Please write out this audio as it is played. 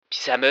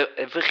ça m'a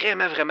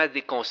vraiment, vraiment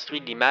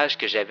déconstruit l'image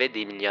que j'avais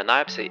des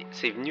millionnaires. Puis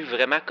c'est venu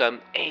vraiment comme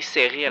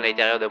insérer à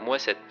l'intérieur de moi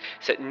cette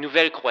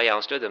nouvelle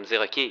croyance-là de me dire,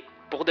 OK,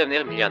 pour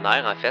devenir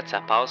millionnaire, en fait, ça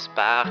passe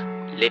par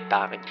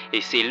l'épargne. Et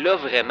c'est là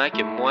vraiment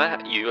que moi,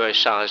 il y a eu un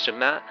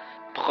changement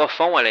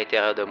profond à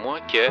l'intérieur de moi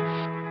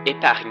que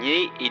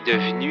épargner est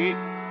devenu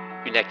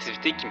une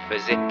activité qui me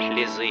faisait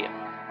plaisir.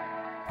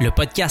 Le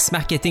podcast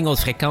Marketing Haute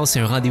Fréquence est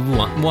un rendez-vous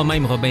entre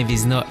moi-même, Robin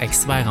Vézina,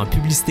 expert en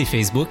publicité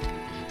Facebook,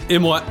 et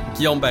moi,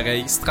 Guillaume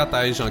Bareil,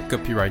 stratège en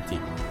copywriting.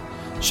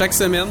 Chaque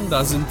semaine,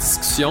 dans une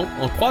discussion,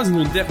 on croise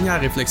nos dernières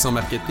réflexions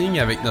marketing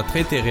avec notre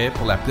intérêt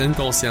pour la pleine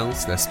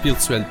conscience, la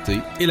spiritualité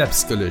et la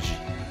psychologie.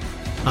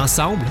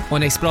 Ensemble,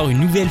 on explore une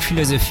nouvelle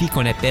philosophie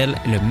qu'on appelle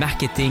le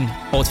marketing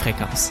haute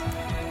fréquence.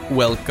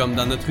 Welcome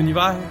dans notre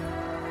univers!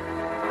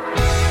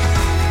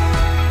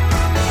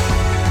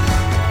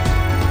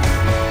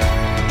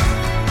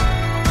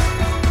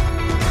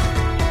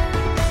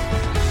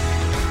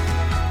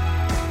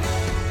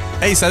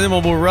 Hey, salut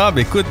mon beau Rob!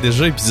 Écoute,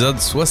 déjà épisode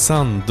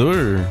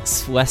 62.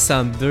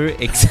 62,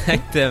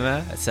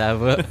 exactement. Ça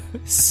va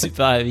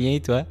super bien,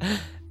 toi?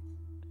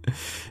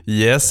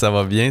 Yes, ça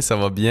va bien, ça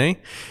va bien.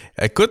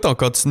 Écoute, on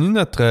continue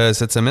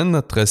cette semaine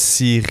notre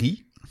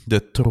série de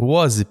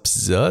 3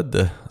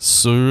 épisodes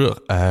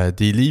sur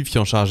des livres qui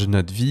ont changé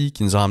notre vie,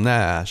 qui nous ont amenés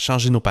à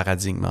changer nos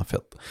paradigmes, en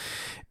fait.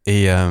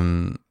 Et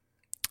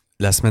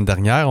la semaine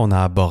dernière, on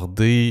a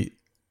abordé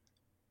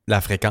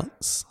la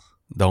fréquence.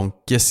 Donc,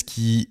 qu'est-ce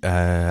qui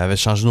avait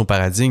changé nos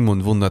paradigmes au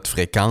niveau de notre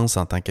fréquence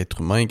en tant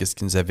qu'être humain? Qu'est-ce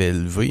qui nous avait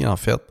élevé, en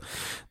fait?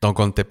 Donc,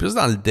 on était plus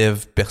dans le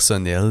dev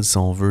personnel, si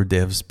on veut,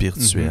 dev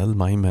spirituel.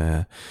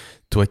 Même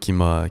toi qui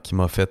m'as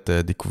fait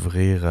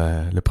découvrir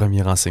le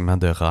premier enseignement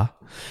de Ra.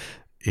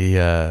 Et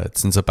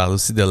tu nous as parlé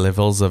aussi de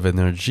Levels of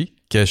Energy,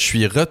 que je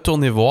suis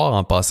retourné voir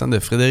en passant de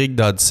Frédéric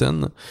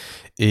Dodson.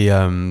 Et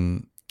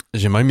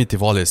j'ai même été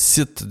voir le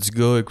site du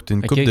gars, écouter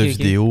une couple de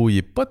vidéos. Il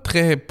est pas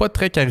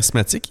très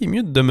charismatique. Il est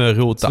mieux de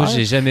demeurer auteur. Moi,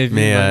 j'ai jamais vu.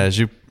 Mais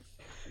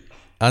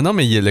Ah non,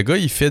 mais le gars,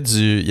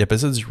 il appelle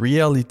ça du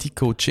reality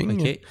coaching.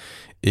 Okay.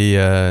 Et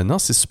non,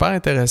 c'est super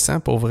intéressant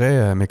pour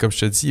vrai. Mais comme je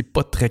te dis, il est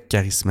pas très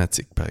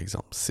charismatique, par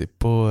exemple. C'est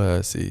pas...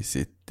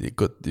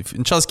 écoute,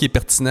 une chose qui est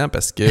pertinent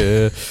parce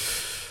que...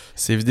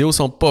 Ces vidéos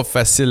sont pas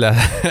faciles à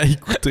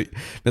écouter.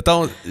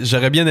 Mettons,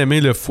 j'aurais bien aimé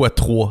le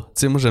x3. Tu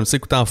sais, moi, j'aime ça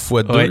écouter en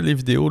x2 les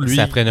vidéos. Lui,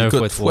 ça prenait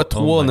écoute, un x3.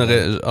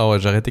 x3,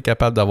 j'aurais été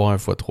capable d'avoir un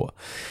x3.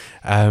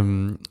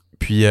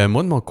 Puis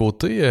moi, de mon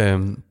côté, je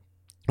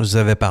vous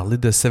avais parlé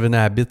de 7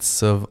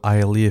 Habits of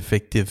Highly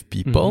Effective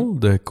People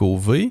de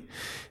Covey.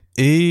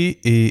 Et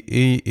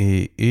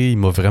il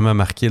m'a vraiment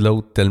marqué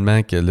l'autre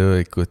tellement que là,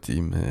 écoute,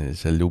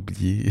 je l'ai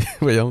oublié.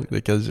 Voyons,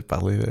 lequel j'ai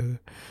parlé.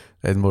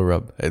 Aide-moi,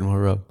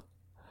 Rob.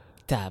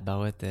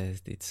 Tabarouette,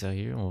 t'es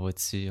sérieux? On va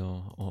dessus,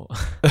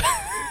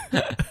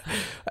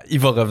 Il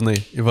va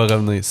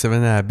revenir. 7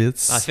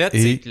 Habits. En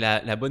fait,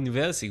 la bonne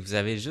nouvelle, c'est que vous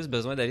avez juste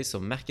besoin d'aller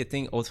sur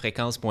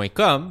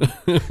marketinghautefréquence.com.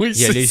 Oui,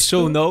 il y a les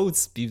show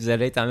notes, puis vous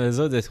allez être en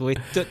mesure de trouver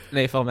toute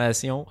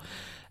l'information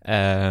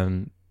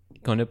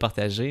qu'on a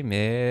partagée.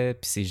 Mais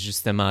puis c'est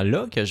justement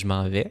là que je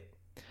m'en vais.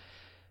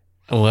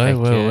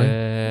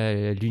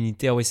 Ouais.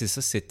 L'unité, c'est ça,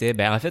 c'était...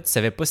 Ben, en fait, tu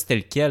savais pas c'était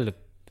lequel.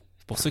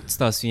 Pour ceux que tu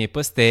t'en souviens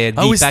pas, c'était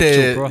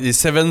c'était les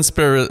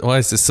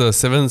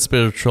 7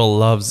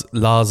 Spiritual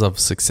Laws of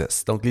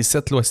Success. Donc, les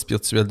 7 lois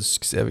spirituelles du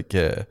succès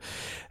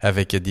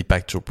avec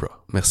Deepak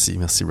Chopra. Merci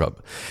Rob.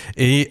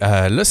 Et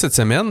là, cette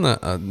semaine,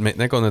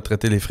 maintenant qu'on a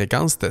traité les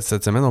fréquences,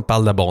 cette semaine, on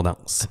parle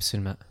d'abondance.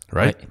 Absolument.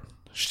 Right? Ouais.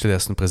 Je te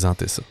laisse nous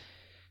présenter ça.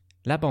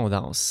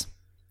 L'abondance.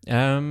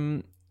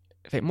 Moi,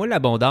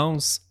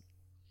 l'abondance...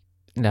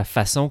 La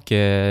façon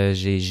que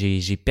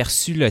j'ai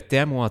perçu le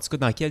thème, ou en tout cas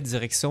dans quelle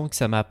direction que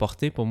ça m'a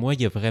apporté, pour moi,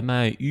 il y a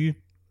vraiment eu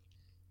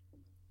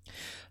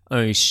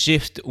un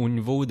shift au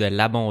niveau de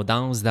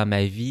l'abondance dans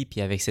ma vie, puis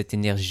avec cette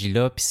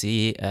énergie-là, puis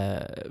c'est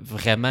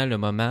vraiment le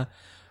moment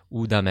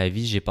où dans ma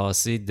vie, j'ai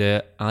passé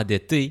de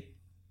endetté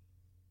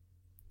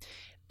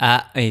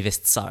à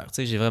investisseur. Tu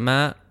sais, j'ai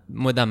vraiment,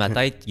 moi dans ma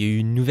tête, il y a eu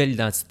une nouvelle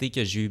identité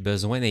que j'ai eu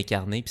besoin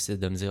d'incarner, puis c'est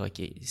de me dire,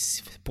 OK,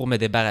 pour me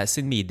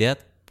débarrasser de mes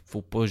dettes,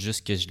 faut pas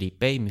juste que je les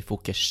paye, mais il faut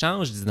que je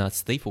change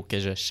d'identité, il faut que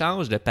je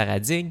change de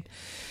paradigme.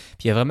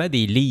 Puis il y a vraiment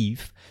des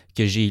livres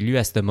que j'ai lus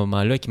à ce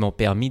moment-là qui m'ont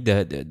permis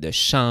de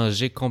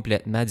changer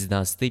complètement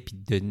d'identité puis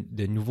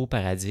de nouveaux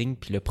paradigmes.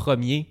 Puis le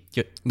premier...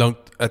 Donc,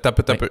 attends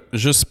un peu.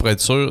 Juste pour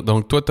être sûr,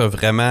 donc toi, tu as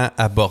vraiment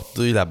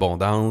abordé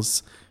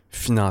l'abondance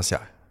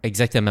financière.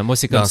 Exactement. Moi,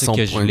 c'est comme ça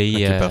que je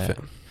l'ai... OK, parfait.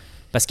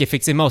 Parce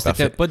qu'effectivement, on ne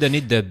s'était pas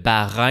donné de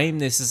barème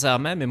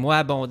nécessairement, mais moi,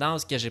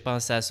 abondance, quand j'ai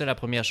pensé à ça, la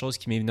première chose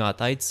qui m'est venue en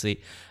tête, c'est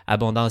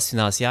abondance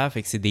financière.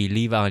 Fait que c'est des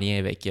livres en lien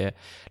avec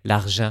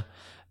l'argent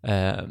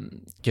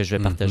que je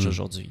vais partager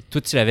aujourd'hui. Toi,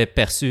 tu l'avais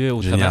perçu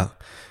autrement?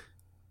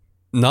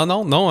 Génial.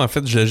 Non. En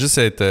fait, je voulais juste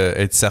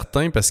être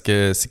certain parce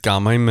que c'est quand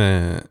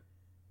même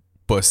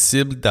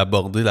possible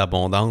d'aborder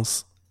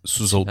l'abondance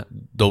sous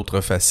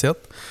d'autres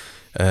facettes.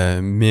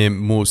 Mais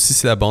moi aussi,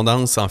 c'est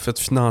l'abondance, en fait,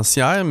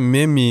 financière,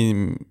 mais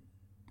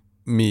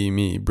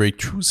mes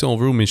breakthroughs, si on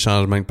veut, ou mes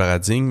changements de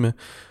paradigme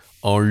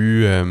ont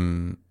eu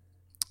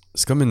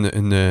c'est comme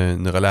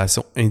une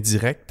relation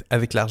indirecte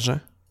avec l'argent.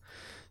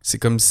 C'est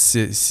comme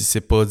si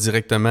c'est pas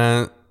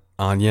directement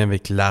en lien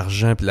avec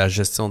l'argent puis la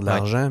gestion de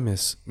l'argent, mais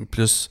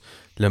plus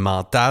le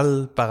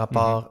mental par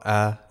rapport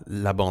à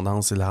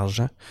l'abondance et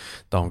l'argent.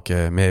 Donc,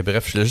 mais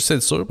bref, je voulais juste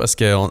être sûr parce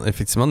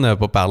qu'effectivement, on n'avait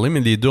pas parlé, mais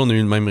les deux, on a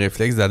eu le même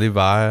réflexe d'aller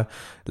vers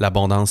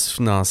l'abondance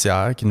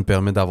financière qui nous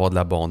permet d'avoir de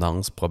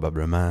l'abondance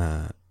probablement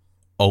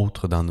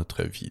autre dans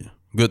notre vie.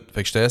 Good.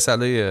 Fait que je te laisse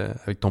aller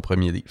avec ton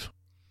premier livre.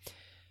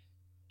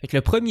 Fait que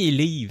le premier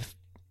livre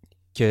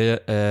qui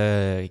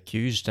a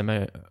eu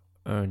justement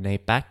un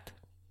impact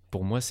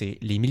pour moi, c'est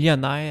 « Les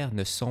millionnaires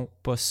ne sont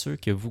pas ceux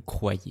que vous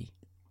croyez ».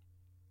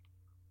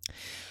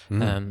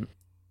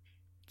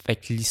 Fait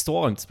que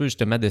l'histoire un petit peu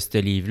justement de ce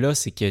livre-là,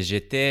 c'est que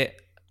j'étais,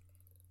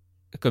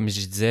 comme je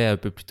disais un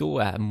peu plus tôt,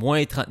 à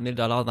moins 30 000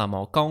 $ dans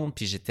mon compte,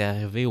 puis j'étais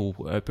arrivé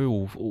un peu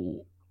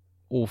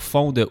au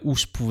fond de où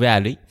je pouvais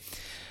aller.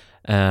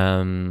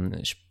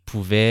 Je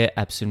pouvais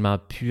absolument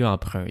plus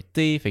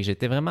emprunter, fait que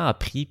j'étais vraiment en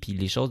prix, puis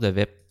les choses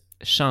devaient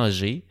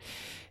changer.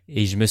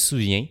 Et je me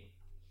souviens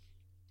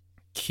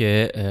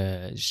que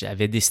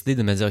j'avais décidé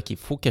de me dire « OK, il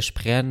faut que je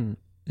prenne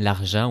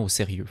l'argent au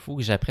sérieux. Il faut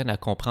que j'apprenne à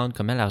comprendre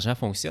comment l'argent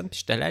fonctionne. » Puis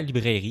j'étais allé à la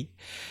librairie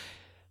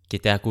qui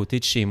était à côté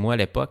de chez moi à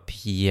l'époque,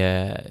 puis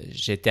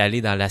j'étais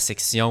allé dans la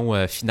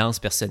section finances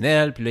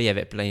personnelles, puis là, il y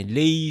avait plein de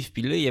livres,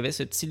 puis là, il y avait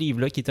ce petit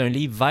livre-là qui est un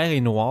livre vert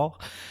et noir,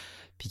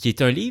 puis qui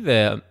est un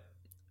livre,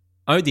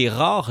 un des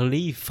rares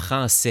livres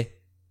français,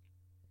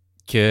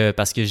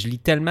 parce que je lis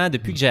tellement,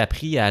 depuis que j'ai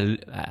appris à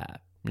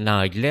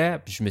l'anglais,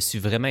 puis je me suis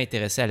vraiment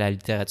intéressé à la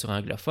littérature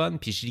anglophone,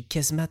 puis je lis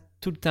quasiment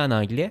tout le temps en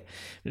anglais.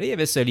 Là, il y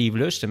avait ce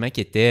livre-là, justement,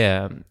 qui était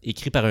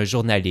écrit par un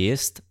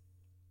journaliste.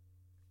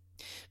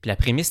 Puis la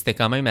prémisse était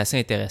quand même assez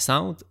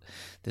intéressante,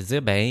 de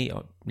dire,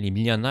 les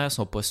millionnaires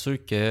sont pas ceux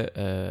que...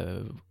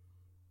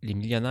 les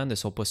millionnaires ne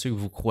sont pas ceux que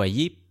vous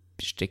croyez.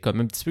 Puis j'étais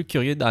comme un petit peu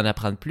curieux d'en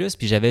apprendre plus,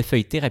 puis j'avais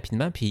feuilleté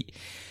rapidement, puis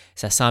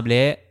ça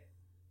semblait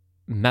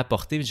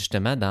m'apporter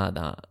justement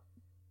dans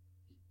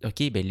OK,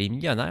 les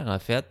millionnaires, en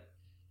fait,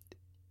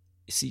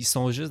 ils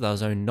sont juste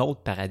dans un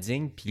autre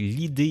paradigme. Puis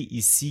l'idée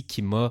ici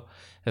qui m'a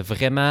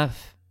vraiment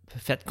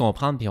fait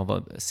comprendre, puis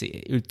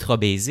c'est ultra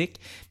basique,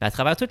 mais à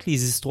travers toutes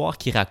les histoires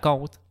qu'ils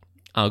racontent,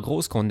 en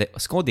gros, ce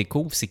qu'on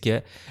découvre, c'est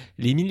que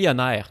les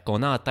millionnaires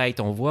qu'on a en tête,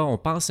 on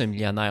pense à un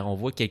millionnaire, on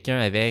voit quelqu'un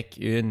avec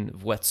une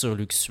voiture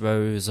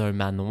luxueuse, un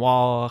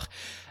manoir,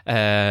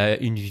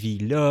 une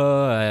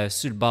villa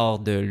sur le bord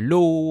de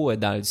l'eau,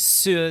 dans le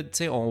sud.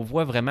 On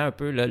voit vraiment un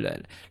peu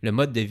le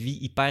mode de vie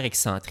hyper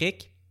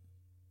excentrique.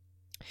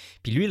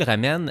 Puis lui, il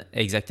ramène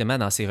exactement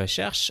dans ses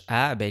recherches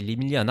à les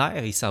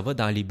millionnaires, il s'en va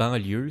dans les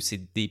banlieues,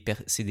 c'est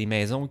des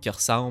maisons qui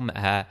ressemblent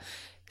à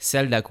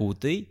celles d'à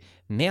côté,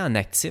 mais en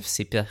actif,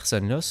 ces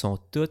personnes-là sont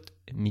toutes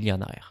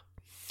millionnaires.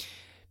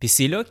 Puis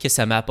c'est là que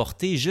ça m'a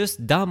apporté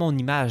juste dans mon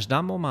image,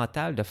 dans mon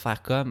mental, de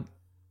faire comme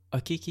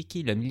OK,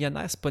 le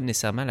millionnaire, c'est pas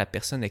nécessairement la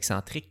personne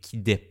excentrique qui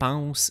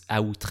dépense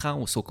à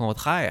outrance. Au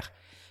contraire,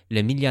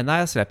 le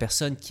millionnaire, c'est la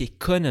personne qui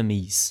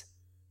économise.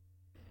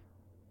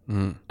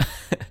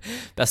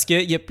 Parce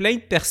qu'il y a plein de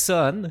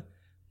personnes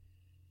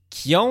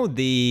qui ont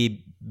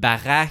des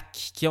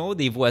baraques, qui ont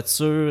des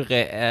voitures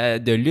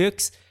de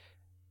luxe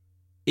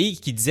et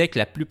qui disaient que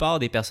la plupart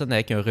des personnes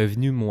avec un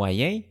revenu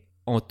moyen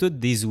ont toutes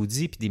des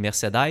Audi puis des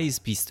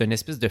Mercedes, puis c'est une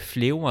espèce de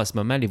fléau en ce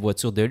moment, les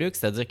voitures de luxe,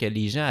 c'est-à-dire que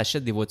les gens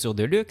achètent des voitures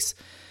de luxe,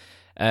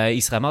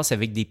 ils se ramassent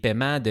avec des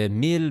paiements de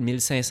 1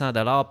 500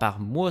 $ par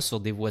mois sur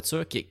des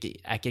voitures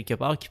à quelque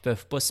part qu'ils ne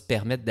peuvent pas se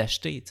permettre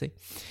d'acheter, tu sais.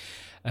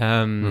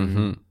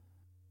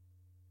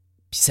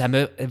 Puis ça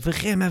m'a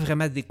vraiment,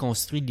 vraiment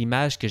déconstruit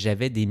l'image que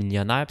j'avais des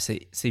millionnaires.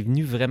 Puis c'est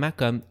venu vraiment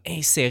comme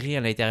insérer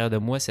à l'intérieur de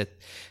moi cette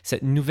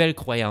nouvelle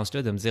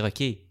croyance-là de me dire,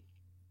 OK,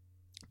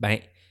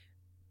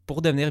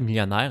 pour devenir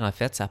millionnaire, en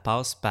fait, ça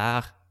passe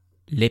par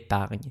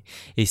l'épargne.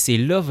 Et c'est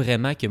là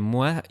vraiment que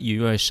moi, il y a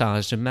eu un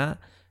changement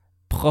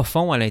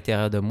profond à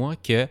l'intérieur de moi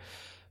que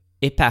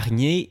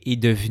épargner est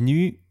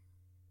devenu,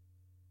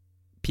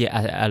 puis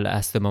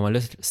à ce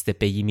moment-là, c'était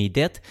payer mes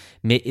dettes,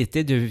 mais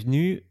était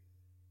devenu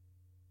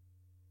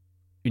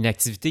une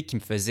activité qui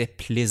me faisait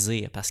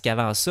plaisir. Parce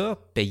qu'avant ça,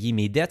 payer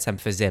mes dettes, ça me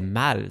faisait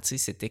mal. Tu sais,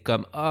 c'était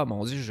comme « Ah,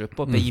 mon Dieu, je ne veux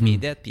pas payer mes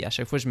dettes. » Puis à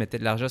chaque fois que je mettais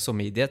de l'argent sur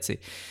mes dettes,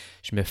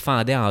 je me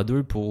fendais en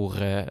deux pour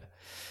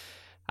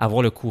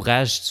avoir le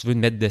courage, si tu veux, de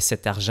mettre de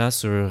cet argent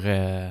sur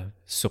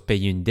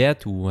payer une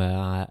dette ou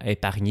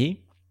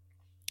épargner.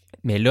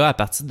 Mais là, à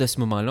partir de ce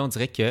moment-là, on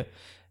dirait que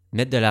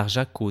mettre de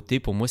l'argent de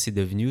côté, pour moi, c'est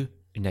devenu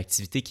une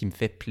activité qui me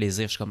fait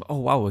plaisir. Je suis comme « Oh,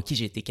 wow, OK,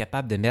 j'ai été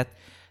capable de mettre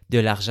de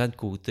l'argent de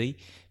côté. »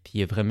 Puis il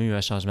y a vraiment eu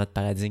un changement de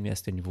paradigme à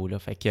ce niveau-là.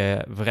 Fait que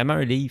vraiment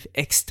un livre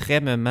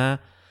extrêmement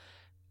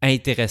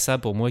intéressant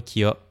pour moi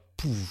qui a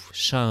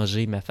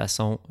changé ma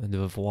façon de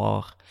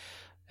voir,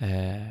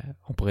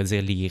 on pourrait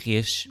dire les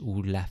riches,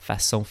 ou la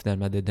façon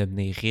finalement de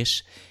devenir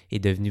riche est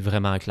devenue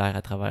vraiment claire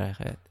à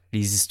travers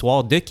les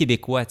histoires de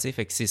Québécois. T'sais.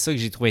 Fait que c'est ça que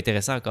j'ai trouvé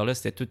intéressant encore là.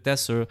 C'était tout le temps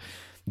sur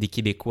des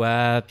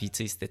Québécois, puis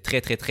c'était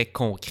très, très, très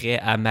concret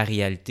à ma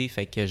réalité.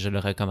 Fait que je le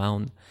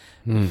recommande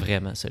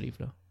vraiment, ce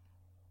livre-là.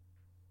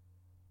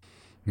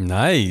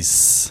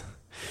 Nice!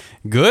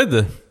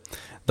 Good.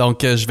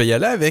 Donc, je vais y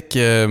aller avec...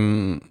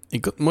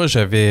 écoute, moi,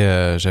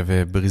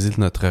 j'avais brisé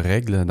notre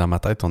règle. Dans ma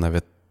tête, on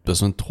avait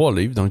besoin de 3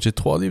 livres. Donc, j'ai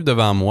 3 livres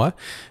devant moi.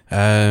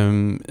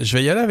 Je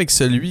vais y aller avec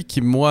celui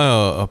qui,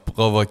 moi, a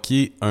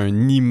provoqué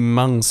un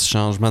immense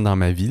changement dans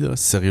ma vie. Là.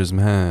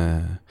 Sérieusement,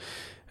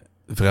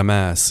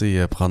 vraiment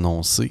assez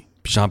prononcé.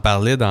 Puis j'en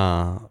parlais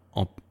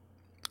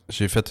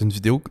j'ai fait une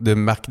vidéo de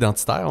marque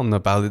identitaire. On en a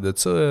parlé de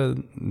ça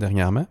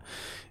dernièrement.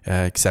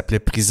 Qui s'appelait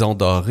Prison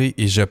dorée,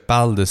 et je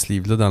parle de ce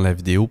livre-là dans la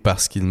vidéo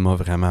parce qu'il m'a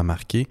vraiment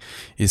marqué.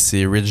 Et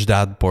c'est Rich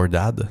Dad Poor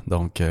Dad,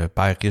 donc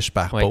Père riche,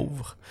 Père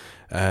pauvre,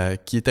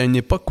 qui est à une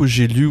époque où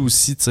j'ai lu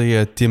aussi, tu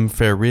sais, Tim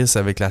Ferriss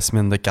avec la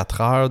semaine de 4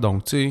 heures.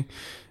 Donc, tu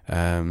sais,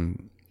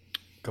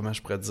 comment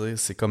je pourrais dire,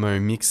 c'est comme un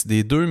mix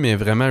des deux, mais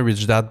vraiment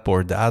Rich Dad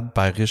Poor Dad,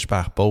 Père riche,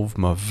 Père pauvre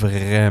m'a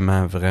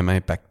vraiment, vraiment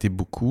impacté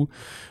beaucoup,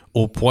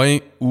 au point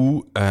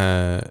où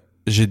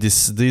j'ai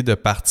décidé de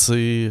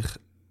partir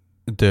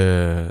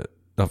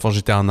Dans le fond,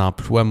 j'étais en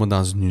emploi, moi,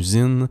 dans une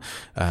usine,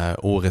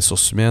 aux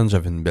ressources humaines.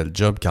 J'avais une belle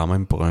job quand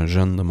même pour un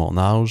jeune de mon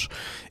âge.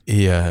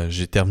 Et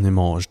j'ai terminé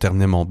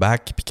mon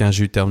bac. Puis quand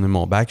j'ai terminé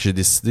mon bac, j'ai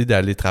décidé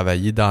d'aller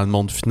travailler dans le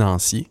monde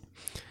financier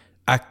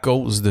à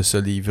cause de ce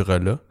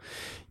livre-là,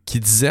 qui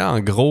disait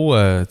en gros,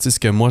 tu sais, ce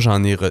que moi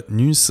j'en ai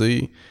retenu,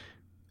 c'est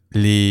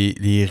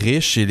les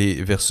riches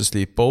versus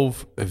les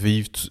pauvres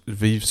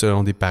vivent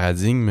selon des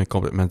paradigmes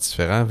complètement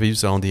différents, vivent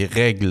selon des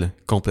règles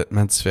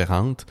complètement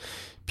différentes,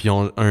 puis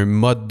ont un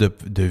mode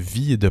de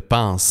vie et de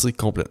pensée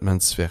complètement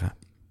différent.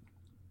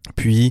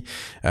 Puis,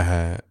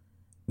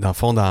 dans le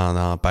fond,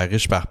 dans Père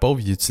riche, Père pauvre,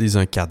 il utilise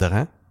un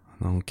cadran,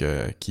 donc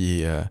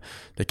qui est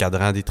le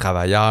cadran des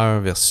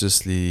travailleurs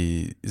versus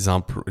les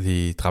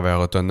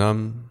travailleurs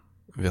autonomes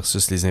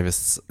versus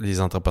les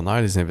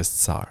entrepreneurs, les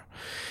investisseurs.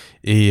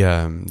 Et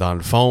dans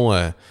le fond,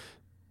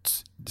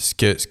 ce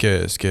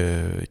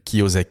que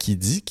Kiyosaki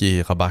dit, qui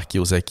est Robert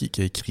Kiyosaki,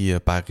 qui a écrit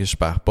Père riche,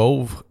 Père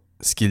pauvre,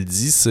 ce qu'il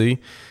dit, c'est,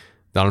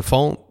 dans le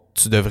fond,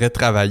 tu devrais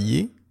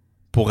travailler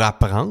pour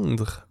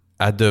apprendre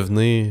à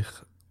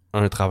devenir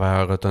un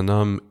travailleur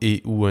autonome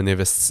et ou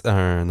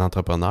un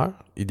entrepreneur.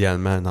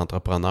 Idéalement, un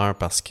entrepreneur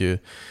parce que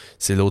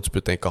c'est là où tu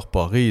peux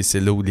t'incorporer et c'est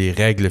là où les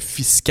règles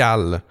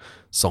fiscales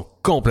sont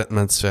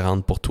complètement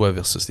différentes pour toi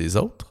versus les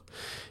autres.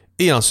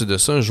 Et ensuite de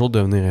ça, un jour,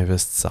 devenir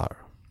investisseur.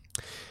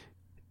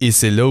 Et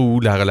c'est là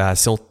où la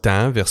relation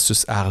temps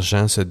versus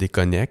argent se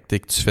déconnecte et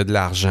que tu fais de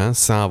l'argent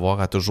sans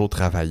avoir à toujours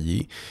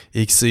travailler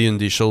et que c'est une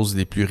des choses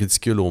les plus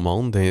ridicules au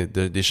monde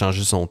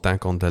d'échanger son temps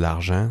contre de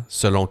l'argent,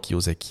 selon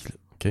Kiyosaki.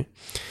 Okay?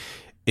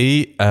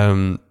 Et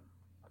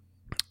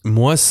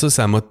moi,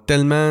 ça m'a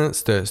tellement...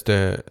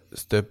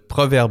 Ce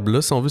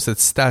proverbe-là, si on veut, cette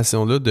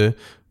citation-là de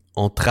 «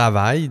 on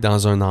travaille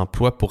dans un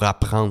emploi pour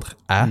apprendre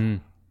à »,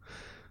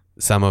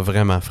 ça m'a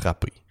vraiment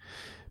frappé.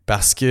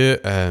 Parce que,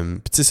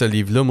 tu sais, ce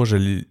livre-là, moi,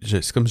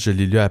 c'est comme si je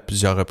l'ai lu à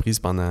plusieurs reprises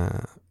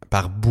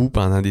par bout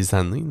pendant des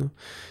années. Là.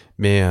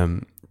 Mais,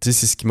 tu sais,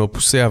 c'est ce qui m'a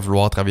poussé à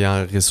vouloir travailler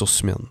en ressources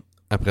humaines.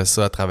 Après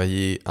ça, à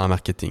travailler en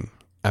marketing.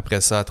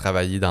 Après ça, à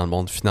travailler dans le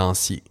monde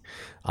financier,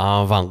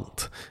 en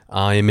vente,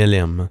 en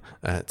MLM.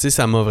 Tu sais,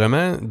 ça m'a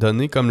vraiment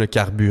donné comme le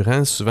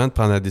carburant souvent de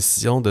prendre la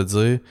décision de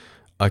dire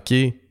 « OK,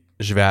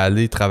 je vais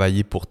aller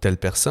travailler pour telle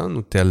personne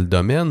ou tel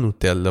domaine ou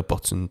telle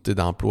opportunité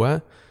d'emploi »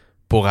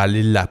 pour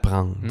aller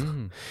l'apprendre.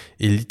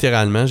 Et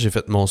littéralement, j'ai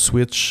fait mon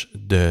switch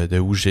de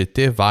où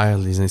j'étais vers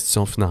les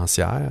institutions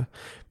financières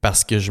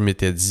parce que je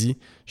m'étais dit,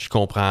 je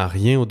comprends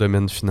rien au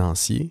domaine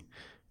financier.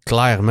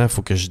 Clairement, il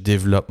faut que je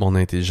développe mon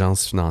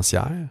intelligence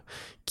financière,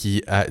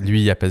 qui,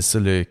 lui, il appelle ça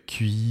le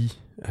QI.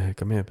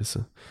 Comment il appelle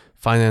ça?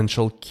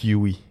 Financial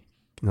QI.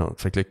 Non,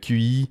 fait que le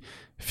QI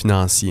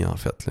financier, en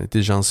fait,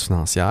 l'intelligence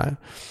financière.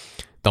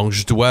 Donc,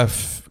 je dois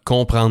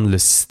comprendre le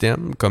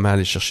système, comment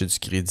aller chercher du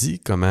crédit,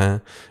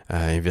 comment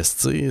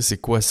investir, c'est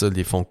quoi ça,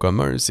 les fonds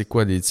communs, c'est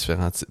quoi les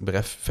différents types.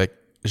 Bref, fait que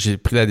j'ai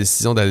pris la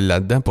décision d'aller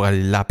là-dedans pour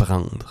aller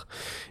l'apprendre.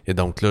 Et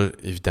donc là,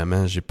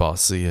 évidemment, j'ai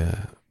passé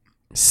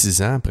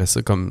 6 ans après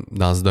ça, comme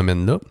dans ce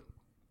domaine-là,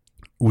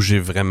 où j'ai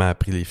vraiment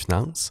appris les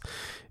finances.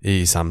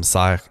 Et ça me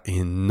sert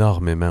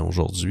énormément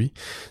aujourd'hui.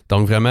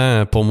 Donc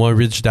vraiment, pour moi,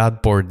 Rich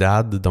Dad, Poor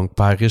Dad, donc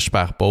Père riche,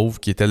 Père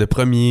pauvre, qui était le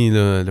premier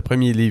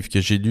livre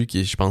que j'ai lu, qui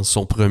est, je pense,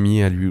 son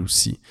premier à lui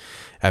aussi,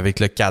 avec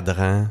le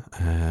cadran,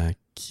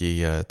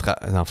 qui est,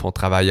 dans le fond,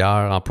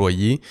 travailleur,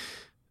 employé,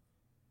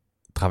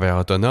 travailleur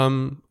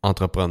autonome,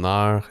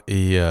 entrepreneur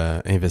et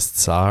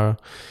investisseur.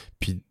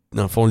 Puis,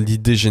 dans le fond,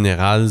 l'idée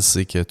générale,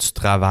 c'est que tu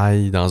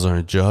travailles dans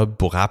un job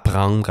pour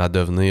apprendre à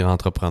devenir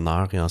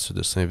entrepreneur et ensuite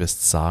de ça,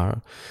 investisseur.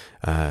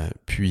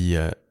 Puis,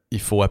 il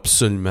faut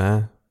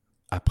absolument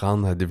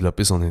apprendre à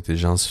développer son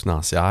intelligence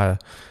financière.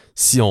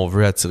 Si on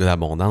veut attirer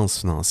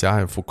l'abondance financière,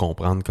 il faut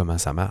comprendre comment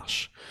ça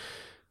marche.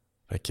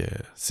 Fait que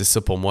c'est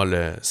ça pour moi.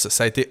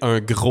 Ça a été un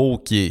gros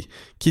qui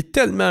est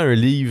tellement un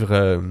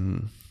livre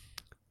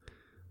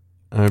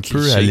un cliché.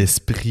 Peu à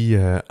l'esprit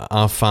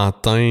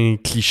enfantin,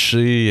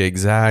 cliché,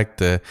 exact.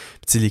 Tu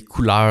sais, les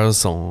couleurs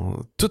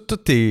sont... Tout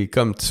est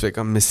comme... Tu fais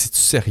comme... Mais c'est-tu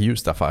sérieux,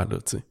 cette affaire-là,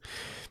 tu sais?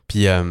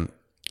 Puis...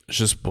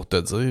 juste pour te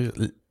dire,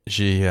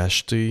 j'ai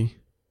acheté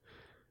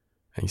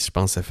je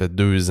pense que ça fait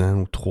 2 ans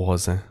ou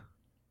 3 ans,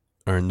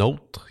 un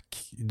autre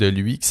de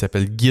lui qui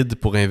s'appelle Guide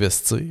pour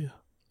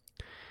investir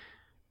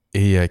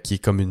et qui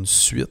est comme une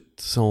suite,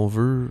 si on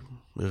veut,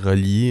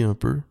 reliée un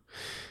peu.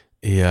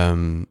 Et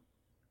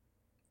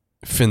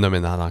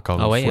phénoménal encore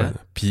une fois. Hein?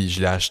 Puis je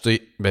l'ai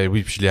acheté,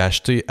 puis je l'ai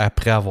acheté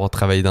après avoir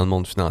travaillé dans le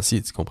monde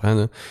financier, tu comprends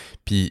là?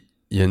 Puis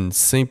il y a une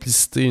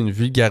simplicité, une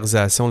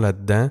vulgarisation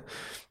là-dedans.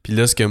 Puis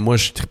là, ce que moi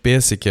je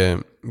tripais, c'est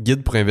que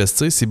Guide pour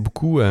investir, c'est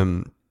beaucoup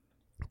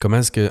comment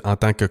est-ce que, en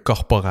tant que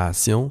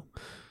corporation,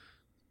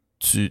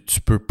 tu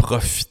peux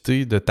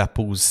profiter de ta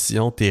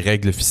position, tes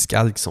règles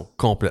fiscales qui sont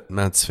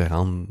complètement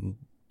différentes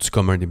du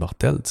commun des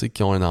mortels, tu sais,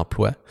 qui ont un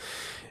emploi.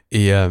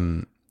 Et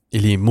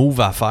les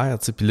moves à faire,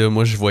 tu sais, puis là,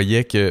 moi, je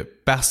voyais que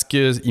parce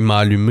qu'il m'a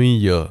allumé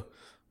il y a,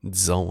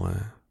 disons,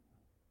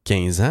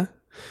 15 ans,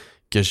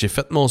 que j'ai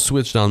fait mon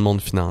switch dans le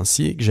monde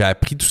financier, que j'ai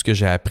appris tout ce que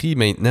j'ai appris,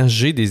 maintenant,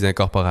 j'ai des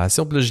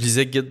incorporations. Puis là, je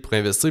lisais Guide pour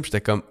investir, puis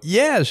j'étais comme «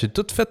 Yeah! J'ai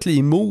tout fait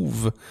les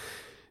moves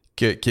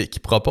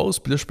qu'il propose,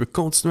 puis là, je peux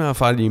continuer à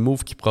faire les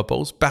moves qu'il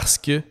propose parce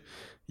que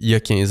il y a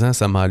 15 ans,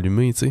 ça m'a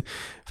allumé, tu sais. »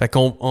 Fait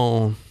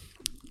qu'on...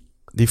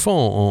 Des fois,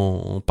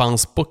 on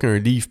pense pas qu'un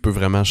livre peut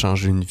vraiment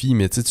changer une vie,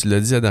 mais tu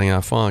l'as dit la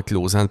dernière fois en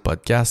closant le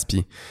podcast,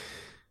 puis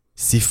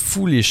c'est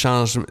fou les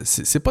changements.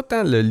 C'est pas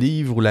tant le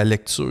livre ou la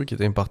lecture qui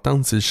est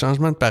importante, c'est le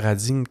changement de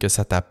paradigme que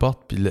ça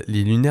t'apporte, puis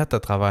les lunettes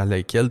à travers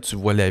lesquelles tu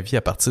vois la vie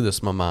à partir de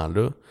ce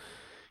moment-là,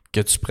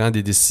 que tu prends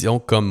des décisions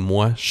comme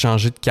moi,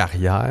 changer de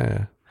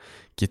carrière,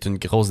 qui est une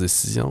grosse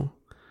décision,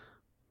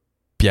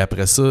 puis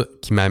après ça,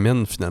 qui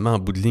m'amène finalement en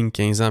bout de ligne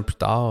 15 ans plus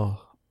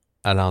tard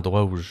à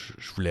l'endroit où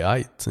je voulais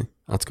être, tu sais.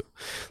 En tout cas,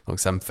 donc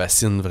ça me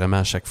fascine vraiment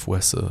à chaque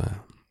fois, ça.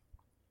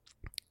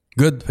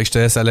 Good. Fait que je te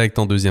laisse aller avec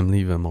ton deuxième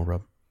livre, mon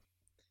Rob.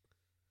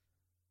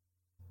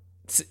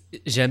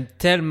 J'aime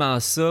tellement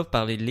ça,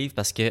 parler de livres,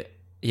 parce que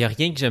il n'y a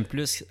rien que j'aime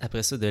plus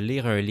après ça de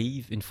lire un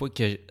livre une fois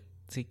que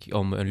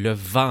qu'on me l'a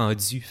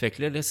vendu. Fait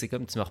que là, c'est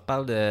comme tu me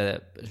reparles de...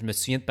 Je me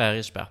souviens de Père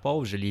riche, Père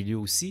pauvre, je l'ai lu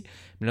aussi.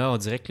 Mais là, on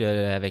dirait que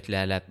avec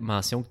la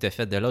mention que tu as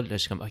faite de l'autre, là,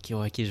 je suis comme,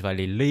 OK, je vais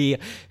aller lire.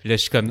 Puis là,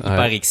 je suis comme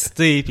hyper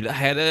excité. Puis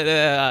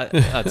là,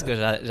 en tout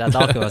cas,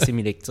 j'adore commencer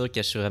mes lectures,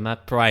 que je suis vraiment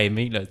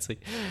primé, là, tu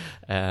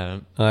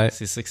sais.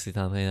 C'est ça que c'est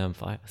en train de me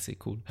faire. C'est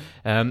cool.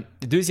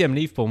 Deuxième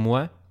livre pour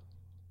moi,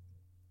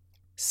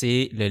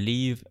 c'est le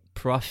livre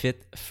Profit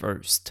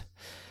First.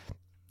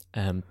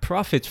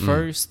 Profit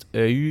First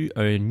a eu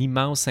un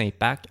immense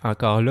impact.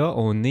 Encore là,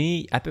 on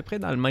est à peu près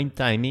dans le même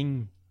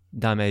timing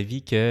dans ma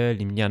vie que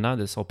les millionnaires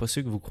ne sont pas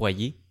ceux que vous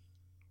croyez.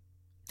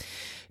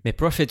 Mais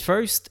Profit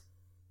First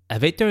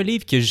avait été un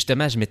livre que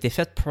justement je m'étais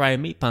fait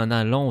primer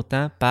pendant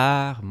longtemps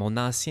par mon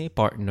ancien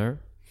partner.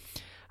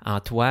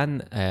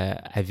 Antoine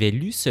avait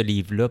lu ce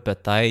livre-là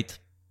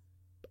peut-être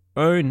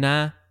 1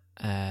 an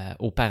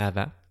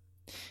auparavant.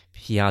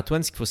 Puis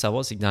Antoine, ce qu'il faut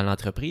savoir, c'est que dans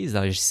l'entreprise,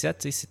 dans le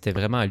J7, c'était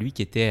vraiment lui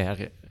qui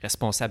était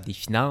responsable des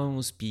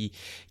finances, puis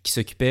qui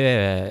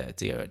s'occupait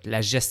de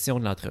la gestion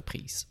de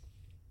l'entreprise.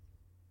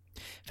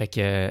 Fait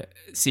que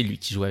c'est lui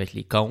qui jouait avec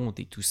les comptes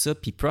et tout ça.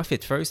 Puis Profit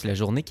First, la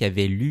journée qu'il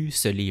avait lu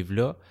ce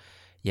livre-là,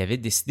 il avait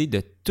décidé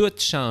de tout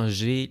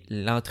changer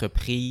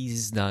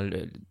l'entreprise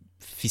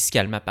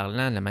fiscalement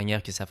parlant, la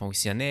manière que ça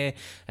fonctionnait,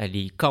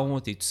 les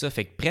comptes et tout ça.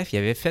 Fait que bref, il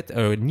avait fait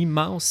un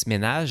immense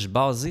ménage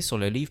basé sur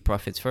le livre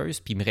Profit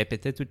First, puis il me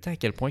répétait tout le temps à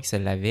quel point que ça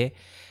l'avait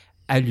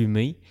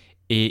allumé.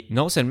 Et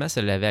non seulement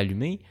ça l'avait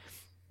allumé,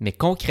 mais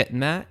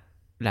concrètement,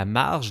 la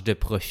marge de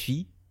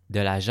profit de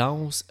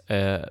l'agence,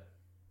 je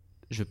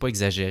ne veux pas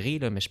exagérer,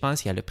 là, mais je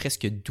pense qu'elle a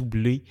presque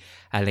doublé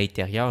à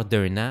l'intérieur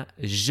d'1 an,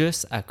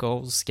 juste à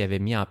cause qu'il avait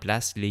mis en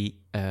place les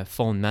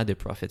fondements de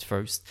Profit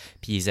First,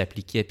 puis ils les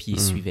appliquaient, puis ils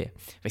suivaient.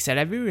 Fait que ça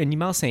avait eu un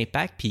immense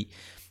impact, puis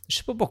je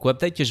sais pas pourquoi,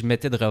 peut-être que je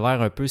mettais de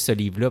revers un peu ce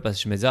livre-là, parce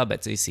que je me disais, tu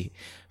sais, c'est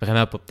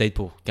vraiment pas peut-être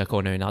pour quand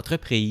on a une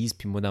entreprise,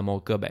 puis moi, dans mon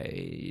cas, là,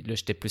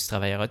 j'étais plus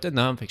travailleur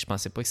autonome, fait que je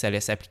pensais pas que ça allait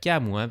s'appliquer à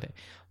moi.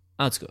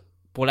 En tout cas,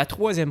 pour la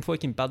 3e fois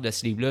qu'il me parle de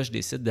ce livre-là, je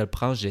décide de le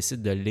prendre, je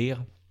décide de le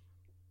lire.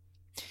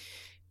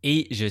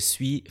 Et je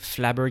suis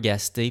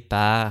flabbergasté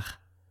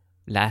par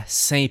la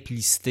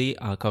simplicité,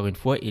 encore une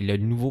fois, et le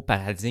nouveau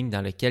paradigme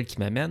dans lequel il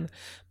m'amène,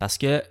 parce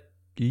que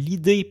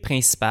l'idée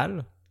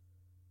principale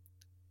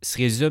se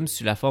résume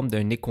sous la forme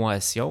d'une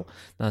équation,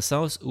 dans le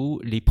sens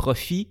où les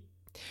profits,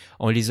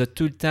 on les a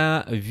tout le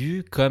temps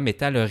vus comme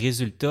étant le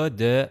résultat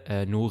de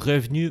nos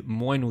revenus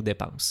moins nos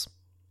dépenses.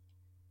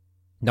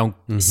 Donc,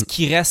 ce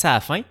qui reste à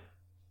la fin,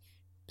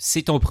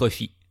 c'est ton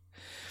profit.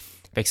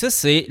 Fait que ça,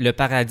 c'est le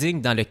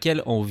paradigme dans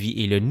lequel on vit.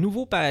 Et le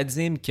nouveau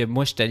paradigme que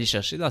moi, je suis allé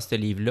chercher dans ce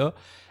livre-là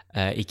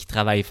et qui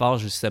travaille fort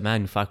justement à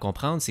nous faire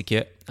comprendre, c'est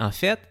que, en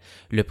fait,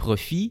 le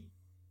profit,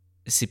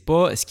 c'est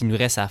pas ce qui nous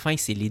reste à la fin,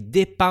 c'est les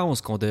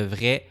dépenses qu'on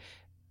devrait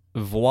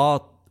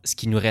voir ce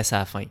qui nous reste à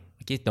la fin.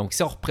 Okay? Donc,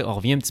 si on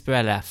revient un petit peu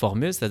à la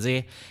formule,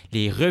 c'est-à-dire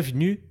les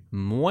revenus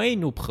moins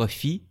nos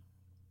profits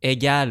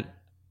égale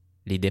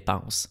les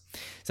dépenses.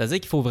 C'est-à-dire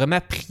qu'il faut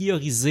vraiment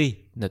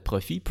prioriser notre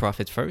profit,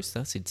 Profit First,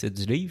 c'est le titre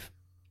du livre.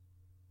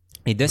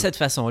 Et de cette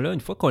façon-là, une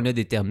fois qu'on a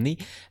déterminé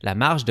la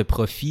marge de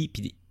profit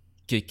puis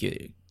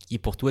qui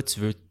pour toi, tu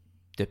veux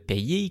te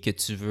payer, que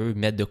tu veux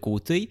mettre de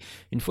côté,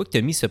 une fois que tu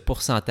as mis ce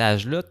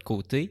pourcentage-là de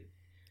côté,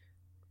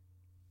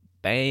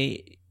 ben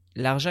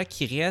l'argent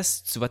qui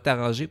reste, tu vas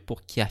t'arranger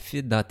pour qu'il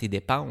affine dans tes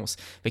dépenses.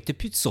 Fait que tu n'as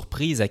plus de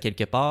surprise à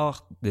quelque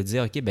part de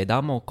dire, OK, ben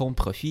dans mon compte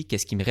profit,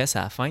 qu'est-ce qui me reste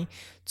à la fin?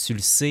 Tu le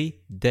sais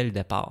dès le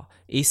départ.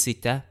 Et c'est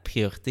ta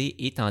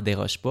priorité et tu n'en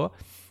déroges pas.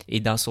 Et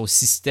dans son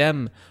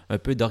système un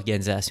peu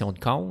d'organisation de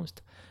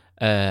compte,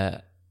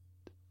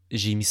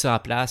 j'ai mis ça en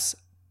place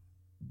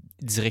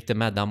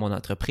directement dans mon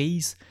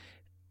entreprise.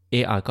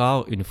 Et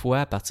encore une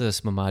fois, à partir de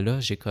ce moment-là,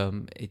 j'ai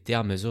comme été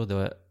en mesure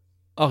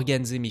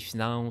d'organiser mes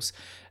finances.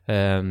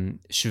 Je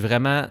suis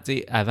vraiment, tu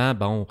sais, avant,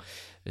 bon,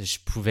 je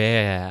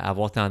pouvais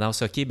avoir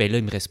tendance, OK, ben là,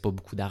 il me reste pas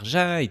beaucoup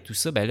d'argent et tout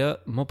ça. Ben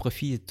là, mon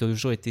profit a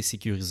toujours été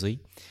sécurisé.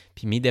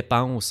 Puis mes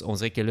dépenses, on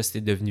dirait que là,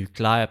 c'était devenu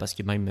clair parce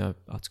que même,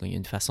 en tout cas, il y a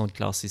une façon de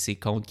classer ses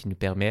comptes qui nous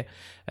permet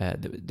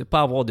de ne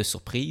pas avoir de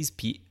surprise.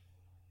 Puis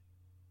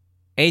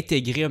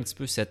intégrer un petit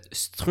peu cette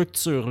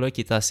structure-là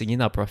qui est enseignée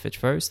dans Profit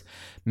First,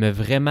 me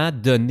vraiment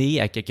donner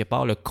à quelque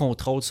part le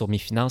contrôle sur mes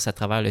finances à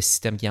travers le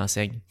système qui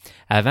enseigne.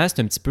 Avant,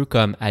 c'était un petit peu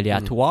comme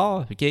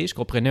aléatoire. OK, je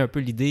comprenais un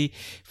peu l'idée,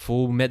 il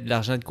faut mettre de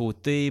l'argent de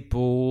côté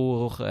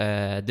pour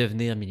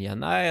devenir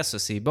millionnaire. Ça,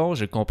 c'est bon,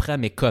 je le comprends,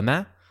 mais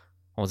comment?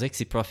 On dirait que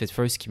c'est Profit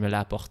First qui me l'a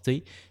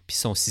apporté. Puis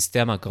son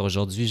système, encore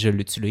aujourd'hui, je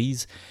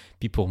l'utilise.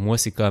 Puis pour moi,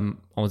 c'est comme,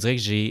 on dirait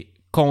que j'ai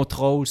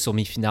contrôle sur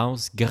mes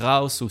finances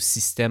grâce au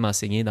système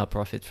enseigné dans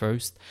Profit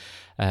First.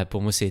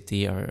 Pour moi,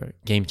 c'était un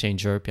game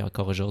changer. Puis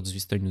encore aujourd'hui,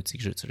 c'est un outil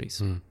que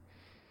j'utilise.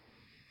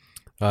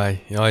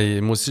 Ouais,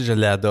 moi aussi, je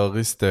l'ai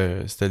adoré,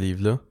 ce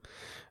livre-là.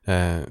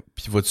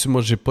 Puis vois-tu,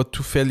 moi, j'ai pas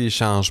tout fait les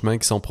changements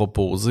qui sont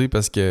proposés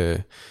parce que,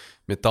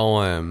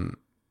 mettons,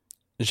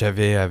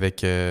 j'avais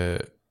avec...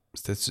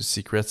 c'était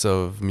Secrets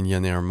of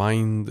Millionaire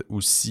Mind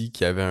aussi,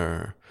 qui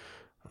avait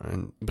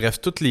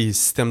bref, tous les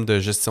systèmes de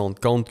gestion de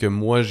compte que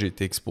moi j'ai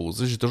été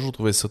exposé, j'ai toujours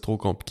trouvé ça trop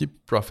compliqué.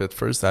 Profit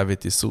First, ça avait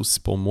été ça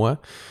aussi pour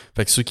moi.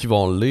 Fait que ceux qui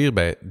vont le lire,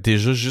 ben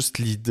déjà juste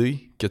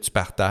l'idée que tu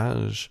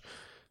partages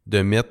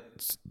de mettre,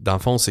 dans le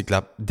fond, c'est que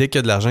dès qu'il y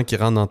a de l'argent qui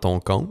rentre dans ton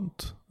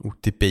compte ou que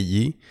tu es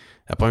payé,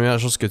 la première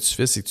chose que tu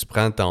fais, c'est que tu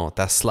prends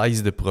ta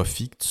slice de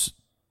profit que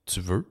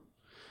tu veux,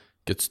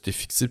 que tu t'es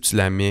fixé, puis tu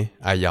la mets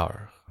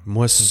ailleurs.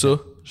 Moi, ça,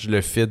 je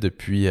le fais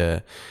depuis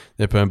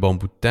un bon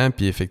bout de temps.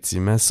 Puis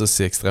effectivement, ça,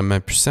 c'est extrêmement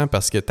puissant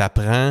parce que tu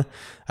apprends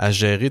à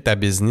gérer ta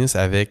business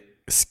avec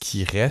ce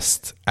qui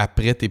reste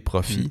après tes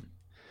profits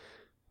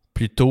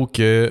plutôt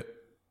que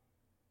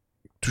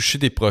toucher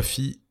des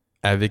profits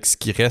avec ce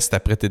qui reste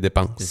après tes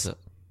dépenses. C'est ça.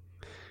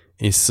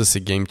 Et ça, c'est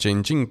game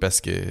changing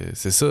parce que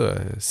c'est ça.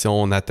 Si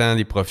on attend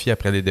les profits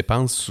après les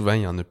dépenses, souvent,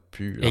 il n'y en a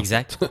plus.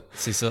 Exact.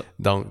 C'est ça.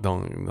 Donc,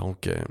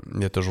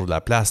 il y a toujours de la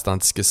place.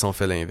 Tandis que si on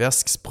fait l'inverse,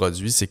 ce qui se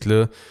produit, c'est que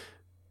là,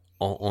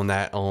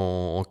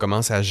 on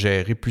commence à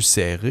gérer plus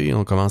serré,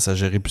 on commence à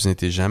gérer plus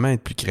intelligemment,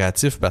 être plus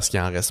créatif parce qu'il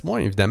en reste moins.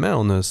 Évidemment,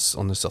 on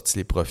a sorti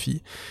les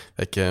profits.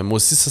 Fait que moi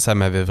aussi, ça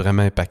m'avait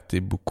vraiment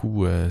impacté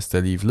beaucoup, ce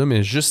livre-là.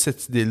 Mais juste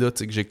cette idée-là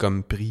que j'ai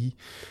comme pris,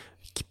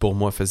 qui pour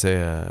moi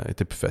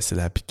était plus facile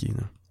à appliquer.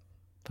 Là.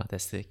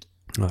 Fantastique.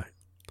 Ouais.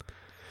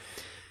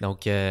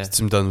 Donc, tu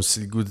me donnes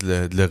aussi le goût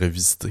de le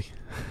revisiter.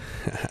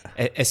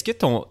 Est-ce que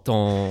quand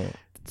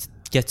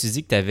tu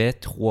dis que tu avais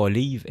 3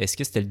 livres, est-ce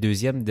que c'était le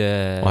deuxième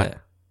de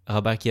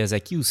Robert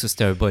Kiyosaki ou ça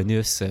c'était un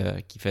bonus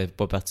qui fait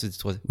pas partie du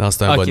troisième? Non,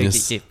 c'était un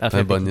bonus. Ok.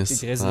 Un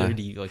bonus. Il reste 2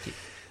 livres, ok.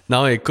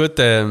 Non, écoute,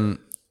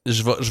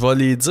 je vais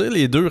les dire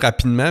les deux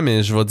rapidement,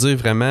 mais je vais dire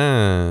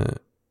vraiment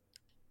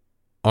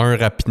un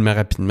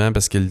rapidement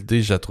parce que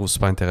l'idée, je la trouve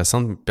super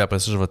intéressante. Puis après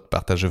ça, je vais te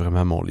partager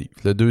vraiment mon livre.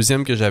 Le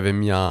deuxième que j'avais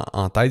mis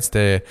en tête,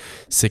 c'était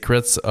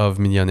Secrets of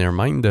Millionaire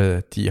Mind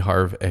de T.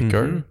 Harv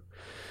Eker,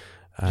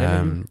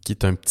 qui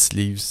est un petit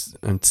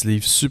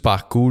livre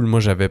super cool. Moi,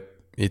 j'avais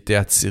été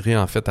attiré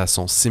en fait à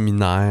son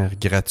séminaire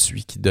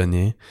gratuit qu'il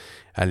donnait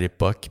à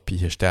l'époque, puis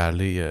j'étais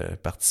allé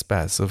participer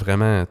à ça.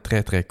 Vraiment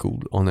très, très cool.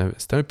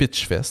 C'était un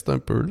pitch fest un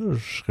peu, là.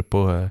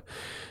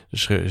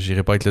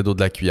 J'irais pas avec le dos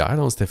de la cuillère.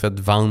 Là. On s'était fait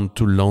vendre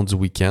tout le long du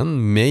week-end,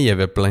 mais il y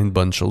avait plein de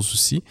bonnes choses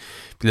aussi.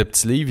 Puis le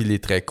petit livre, il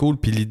est très cool.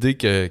 Puis l'idée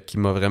qui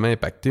m'a vraiment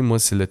impacté, moi,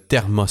 c'est le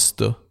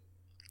thermostat.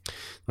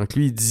 Donc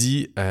lui, il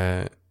dit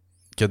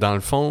que dans le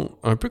fond,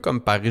 un peu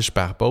comme par riche,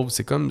 par pauvre,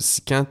 c'est comme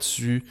si quand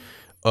tu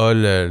as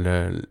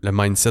le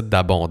mindset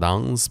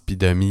d'abondance, puis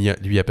lui,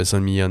 il appelle ça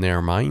le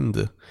millionaire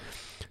mind,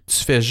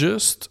 tu fais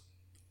juste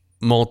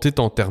monter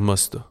ton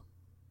thermostat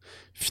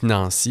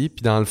financier,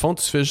 puis dans le fond,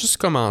 tu fais juste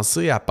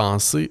commencer à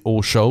penser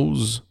aux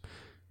choses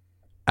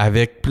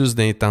avec plus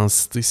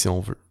d'intensité, si on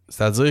veut.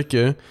 C'est-à-dire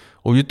que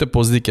au lieu de te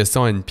poser des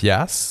questions à 1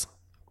 pièce,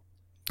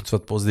 tu vas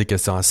te poser des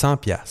questions à 100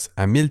 pièces,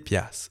 à 1000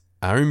 pièces,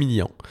 à 1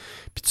 million.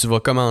 Puis tu vas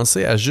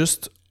commencer à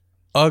juste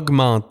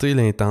augmenter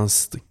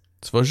l'intensité.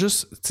 Tu vas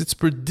juste, tu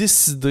peux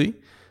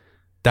décider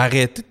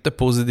d'arrêter de te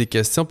poser des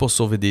questions pour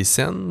sauver des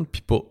scènes,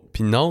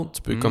 puis non,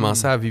 tu peux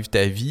commencer à vivre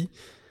ta vie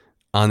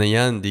en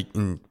ayant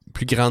une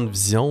plus grande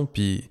vision.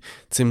 Puis,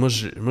 tu sais, moi,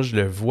 je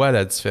le vois,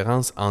 la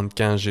différence entre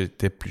quand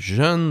j'étais plus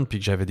jeune, puis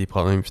que j'avais des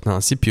problèmes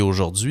financiers, puis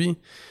aujourd'hui,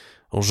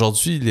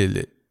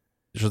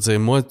 je veux dire,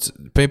 moi,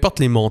 peu importe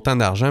les montants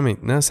d'argent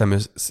maintenant,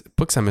 c'est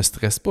pas que ça me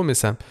stresse pas, mais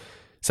ça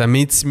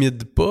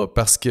m'intimide pas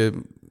parce que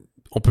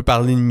on peut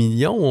parler de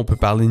millions, on peut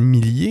parler de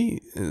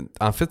milliers.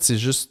 En fait, c'est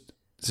juste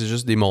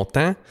des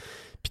montants,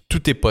 puis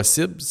tout est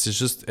possible. C'est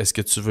juste, est-ce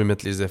que tu veux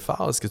mettre les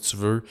efforts? Est-ce que tu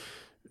veux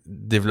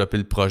développer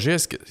le projet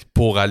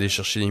pour aller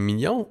chercher les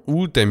millions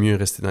ou t'aimes mieux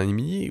rester dans les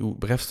milliers? Ou,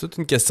 bref, c'est toute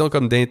une question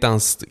comme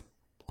d'intensité.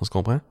 On se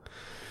comprend?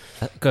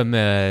 Comme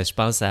je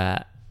pense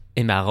à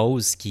Emma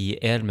Rose qui,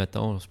 elle,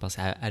 mettons, je pense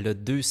elle a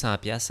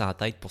 200$ en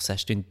tête pour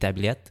s'acheter une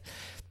tablette.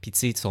 Puis tu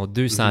sais, son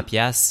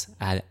 200$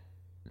 à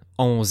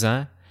 11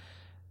 ans,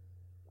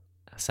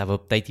 ça va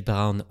peut-être y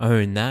prendre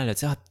 1 an. Là.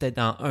 Tu sais, peut-être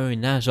dans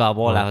 1 an, je vais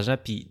avoir l'argent.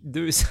 Puis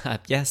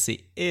 200$, c'est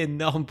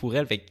énorme pour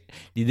elle. Fait que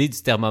l'idée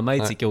du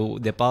thermomètre, c'est qu'au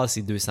départ,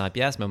 c'est 200$.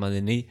 Mais à un moment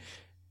donné,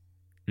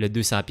 le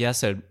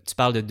 200$, tu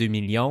parles de 2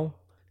 millions,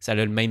 ça a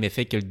le même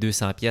effet que le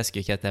 200$ que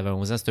quand tu avais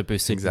 11 ans. C'est un peu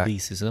ça l'idée,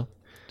 c'est ça?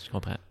 Je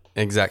comprends.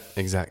 Exact.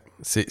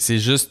 C'est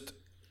juste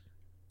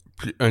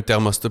un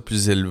thermostat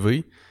plus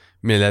élevé,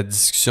 mais la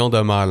discussion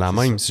demeure la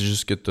même. C'est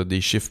juste que tu as des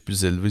chiffres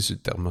plus élevés sur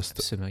le thermostat.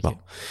 Absolument. Bon.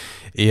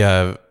 Et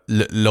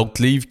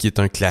l'autre livre qui est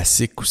un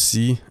classique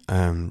aussi,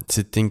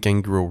 c'est Think and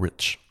Grow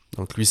Rich.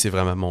 Donc lui, c'est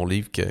vraiment mon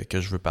livre que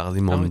je veux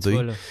parler, mon idée.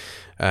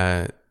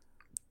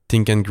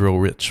 Think and Grow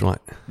Rich, ouais.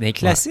 Des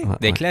classiques,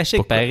 des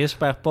classiques. Père riche,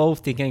 père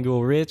pauvre, Think and Grow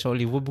Rich, on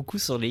les voit beaucoup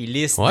sur les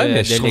listes de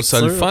mais je trouve lecture.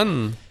 ça le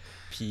fun.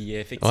 Puis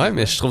effectivement. Ouais,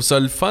 mais je trouve ça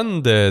le fun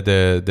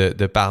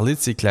de parler de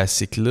ces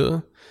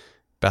classiques-là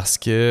parce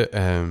que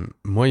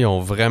moi, ils ont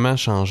vraiment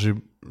changé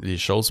les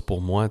choses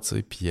pour moi, tu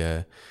sais. Puis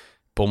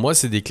pour moi,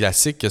 c'est des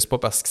classiques que c'est pas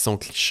parce qu'ils sont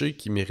clichés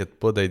qu'ils méritent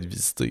pas d'être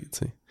visités,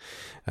 tu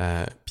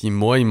sais. Puis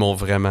moi, ils m'ont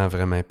vraiment,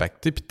 vraiment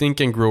impacté. Puis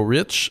Think and Grow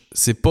Rich,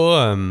 c'est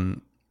pas...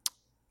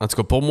 en tout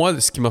cas, pour moi,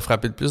 ce qui m'a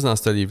frappé le plus dans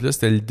ce livre-là,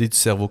 c'était l'idée du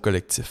cerveau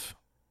collectif.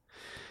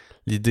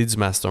 L'idée du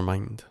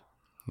mastermind.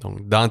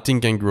 Donc, dans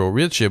Think and Grow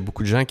Rich, il y a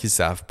beaucoup de gens qui ne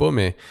savent pas,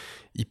 mais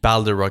ils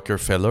parlent de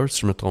Rockefeller,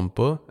 si je ne me trompe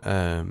pas.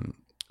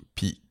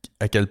 Puis,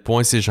 à quel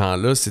point ces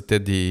gens-là, c'était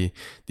des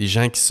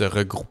gens qui se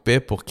regroupaient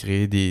pour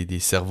créer des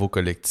cerveaux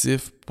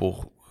collectifs,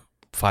 pour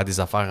faire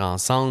des affaires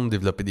ensemble,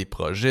 développer des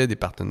projets, des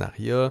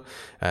partenariats,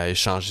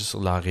 échanger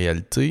sur leur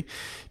réalité.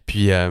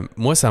 Puis,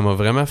 moi, ça m'a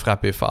vraiment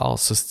frappé fort,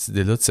 ça, cette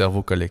idée-là de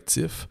cerveau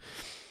collectif.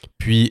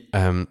 Puis,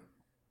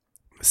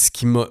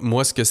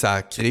 ce que ça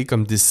a créé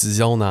comme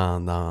décision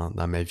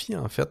dans ma vie,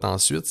 en fait,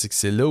 ensuite, c'est que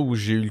c'est là où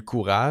j'ai eu le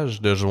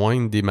courage de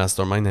joindre des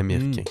masterminds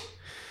américains.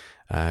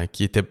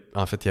 Qui étaient,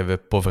 en fait, il n'y avait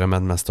pas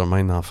vraiment de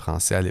mastermind en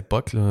français à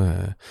l'époque, là,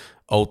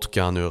 autre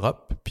qu'en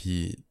Europe.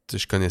 Puis,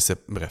 je connaissais,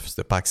 bref,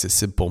 c'était pas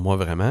accessible pour moi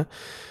vraiment.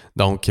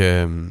 Donc,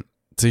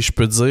 je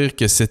peux dire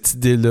que cette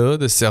idée-là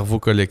de cerveau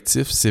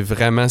collectif, c'est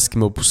vraiment ce qui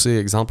m'a poussé,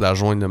 exemple, à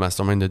joindre le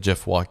mastermind de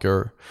Jeff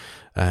Walker,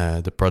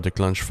 de Product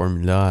Launch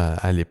Formula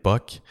à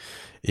l'époque.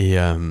 Et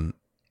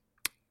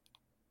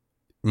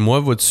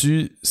moi,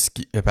 vois-tu,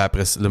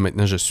 après là,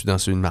 maintenant, je suis dans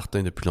celui de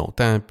Martin depuis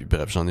longtemps, puis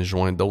bref, j'en ai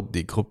joint d'autres,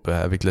 des groupes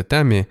avec le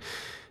temps, mais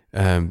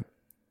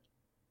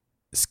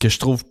ce que je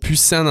trouve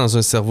puissant dans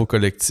un cerveau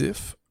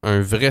collectif,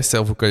 un vrai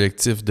cerveau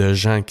collectif de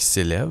gens qui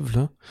s'élèvent,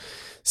 là,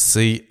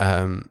 c'est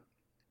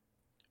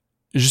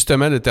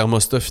justement le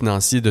thermostat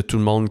financier de tout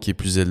le monde qui est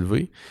plus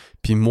élevé.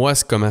 Puis moi,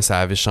 comment ça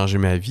avait changé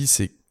ma vie,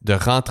 c'est de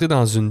rentrer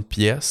dans une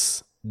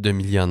pièce de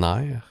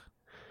millionnaire.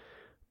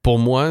 Pour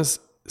moi,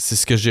 c'est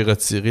ce que j'ai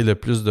retiré le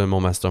plus de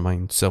mon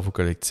mastermind, du cerveau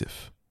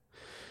collectif.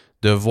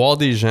 De voir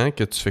des gens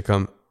que tu fais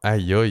comme «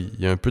 Aïe, aïe,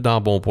 il est un peu dans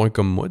le bon point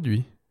comme moi,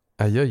 lui.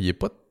 Aïe, aïe, il est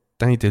pas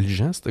tant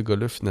intelligent, ce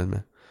gars-là,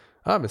 finalement.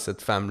 Ah, mais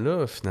cette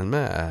femme-là,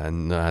 finalement,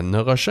 elle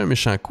a rushé un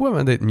méchant coup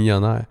avant d'être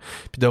millionnaire. »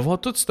 Puis de voir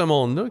tout ce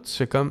monde-là, tu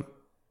fais comme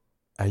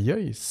 « Aïe,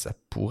 aïe, ça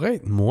pourrait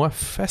être moi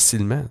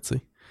facilement, tu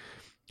sais. »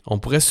 On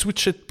pourrait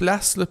switcher de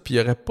place, là, puis il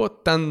n'y aurait pas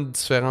tant de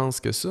différence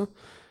que ça.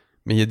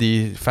 Mais il y a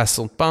des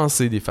façons de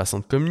penser, des façons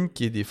de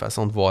communiquer, des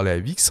façons de voir la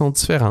vie qui sont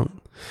différentes.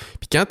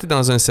 Puis quand tu es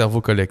dans un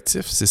cerveau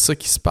collectif, c'est ça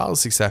qui se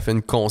passe, c'est que ça fait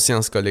une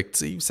conscience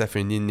collective, ça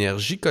fait une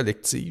énergie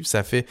collective,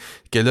 ça fait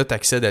que là, tu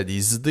accèdes à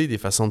des idées, des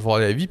façons de voir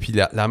la vie, puis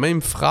la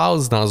même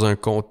phrase dans un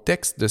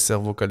contexte de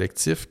cerveau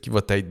collectif qui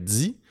va t'être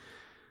dit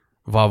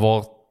va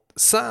avoir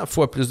 100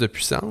 fois plus de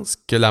puissance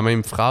que la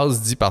même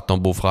phrase dit par ton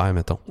beau-frère,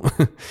 mettons.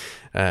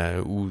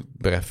 Ou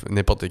bref,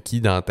 n'importe qui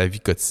dans ta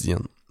vie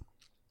quotidienne.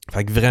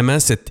 Fait que vraiment,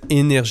 cette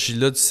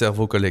énergie-là du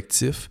cerveau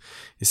collectif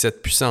et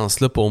cette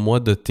puissance-là, pour moi,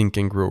 de Think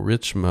and Grow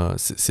Rich,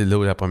 c'est là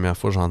où la première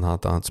fois j'en ai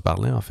entendu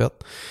parler, en fait.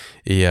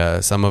 Et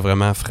ça m'a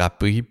vraiment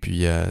frappé.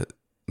 Puis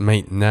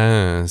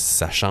maintenant,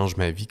 ça change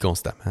ma vie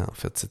constamment, en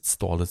fait, cette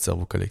histoire-là de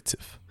cerveau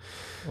collectif.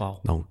 Wow.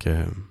 Donc,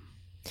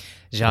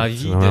 j'ai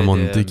envie c'est vraiment mon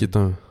idée qui est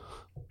un...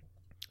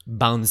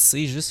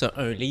 bouncer juste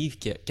un livre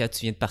que tu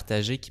viens de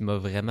partager qui m'a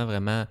vraiment,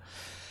 vraiment...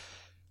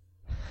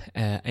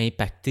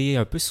 impacté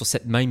un peu sur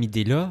cette même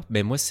idée-là,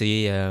 mais moi,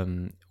 c'est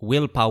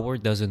Willpower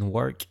Doesn't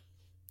Work,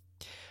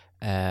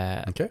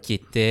 qui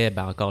était,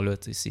 encore là,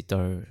 c'est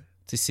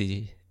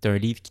un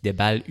livre qui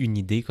déballe une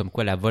idée comme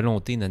quoi la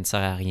volonté ne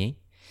sert à rien,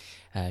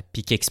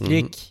 puis qui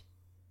explique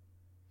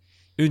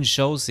une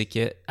chose, c'est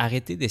que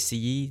arrêtez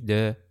d'essayer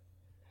de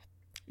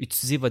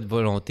utilisez votre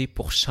volonté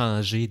pour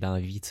changer dans la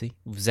vie, tu sais.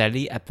 Vous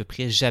allez à peu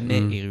près jamais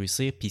y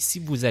réussir. Puis si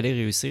vous allez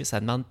réussir, ça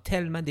demande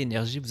tellement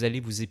d'énergie, vous allez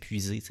vous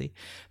épuiser, tu sais.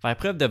 Faire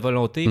preuve de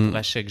volonté pour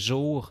à chaque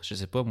jour, je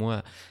sais pas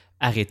moi,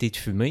 arrêter de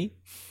fumer,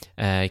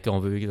 qu'on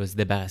veut se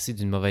débarrasser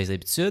d'une mauvaise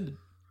habitude,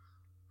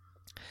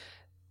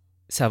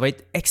 ça va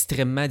être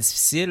extrêmement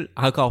difficile,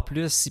 encore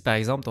plus si, par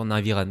exemple, ton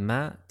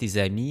environnement, tes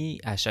amis,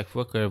 à chaque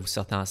fois que vous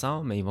sortez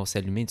ensemble, ils vont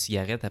s'allumer une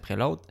cigarette après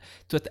l'autre.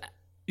 Toi,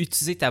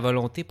 utiliser ta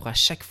volonté pour à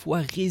chaque fois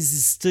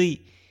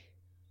résister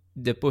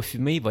de ne pas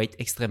fumer va être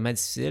extrêmement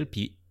difficile,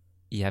 puis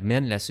il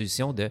amène la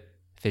solution de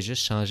 « fais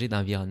juste changer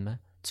d'environnement ».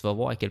 Tu vas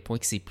voir à quel point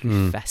que c'est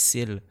plus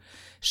facile.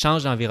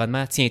 Change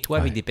d'environnement, tiens-toi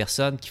avec des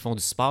personnes qui font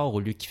du sport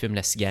au lieu qui fument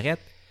la cigarette.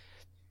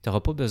 Tu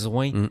n'auras pas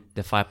besoin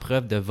de faire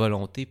preuve de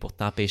volonté pour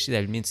t'empêcher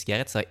d'allumer une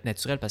cigarette. Ça va être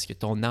naturel parce que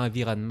ton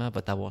environnement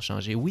va t'avoir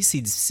changé. Oui,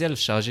 c'est difficile de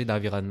changer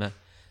d'environnement.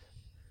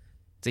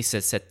 Tu sais,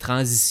 cette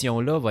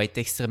transition-là va être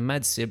extrêmement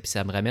difficile. Puis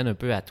ça me ramène un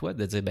peu à toi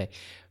de dire, ben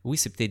oui,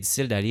 c'est peut-être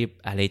difficile d'aller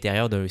à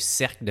l'intérieur d'un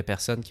cercle de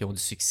personnes qui ont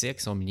du succès,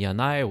 qui sont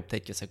millionnaires, ou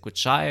peut-être que ça coûte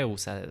cher, ou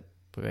ça,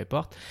 peu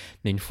importe.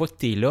 Mais une fois que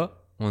tu es là,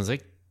 on dirait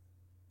que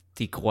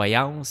tes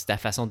croyances, ta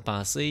façon de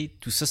penser,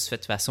 tout ça se fait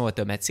de façon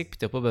automatique. Puis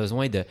tu n'as pas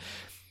besoin de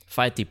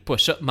faire tes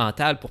push-ups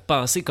mentales pour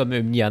penser comme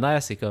un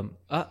millionnaire. C'est comme,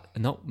 ah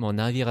non, mon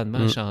environnement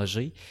a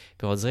changé.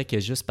 Puis on dirait que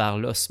juste par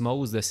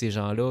l'osmose de ces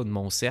gens-là, de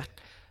mon cercle,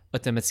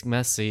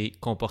 automatiquement, ces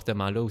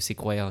comportements-là ou ces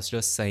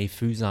croyances-là, ça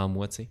infuse en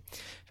moi, tu sais.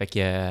 Fait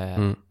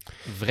que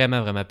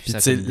vraiment, vraiment puissant.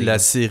 Puis tu sais, la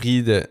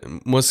série de...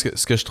 Moi,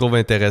 ce que je trouve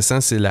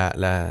intéressant, c'est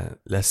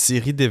la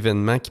série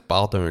d'événements qui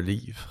part d'un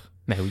livre.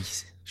 Ben oui.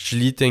 Je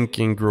lis Think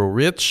and Grow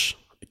Rich,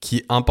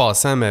 qui, en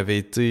passant, m'avait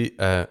été...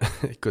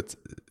 écoute,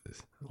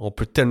 on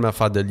peut tellement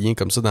faire de liens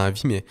comme ça dans la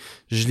vie, mais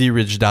je lis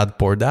Rich Dad,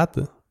 Poor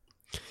Dad,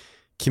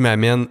 qui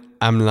m'amène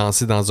à me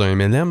lancer dans un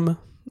MLM.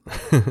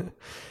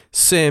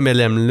 Ce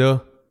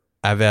MLM-là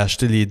avait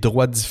acheté les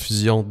droits de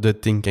diffusion de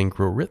Think and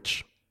Grow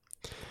Rich.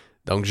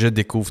 Donc, je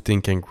découvre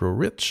Think and Grow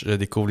Rich, je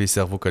découvre les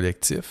cerveaux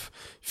collectifs.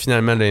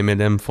 Finalement, le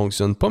MLM ne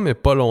fonctionne pas, mais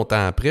pas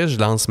longtemps après, je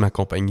lance ma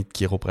compagnie de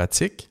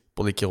chiropratique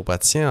pour les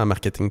chiropraticiens en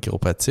marketing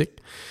chiropratique.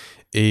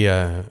 Et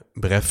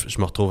bref, je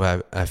me retrouve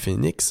à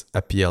Phoenix,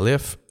 à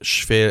PLF.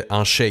 Je fais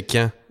en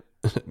shakant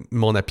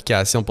mon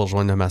application pour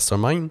joindre le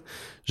mastermind.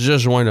 Je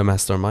joins le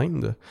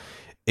mastermind.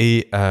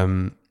 Et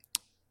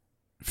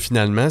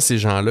finalement, ces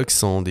gens-là qui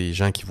sont des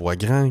gens qui voient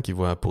grand, qui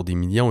voient pour des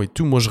millions et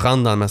tout, moi, je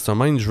rentre dans le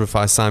mastermind, je veux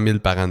faire 100 000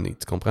 par année.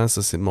 Tu comprends?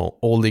 Ça, c'est mon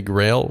holy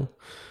grail.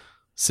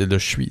 C'est là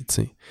que je suis,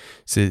 tu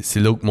sais. C'est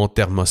là où mon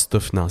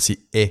thermostat financier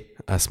est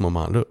à ce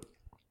moment-là.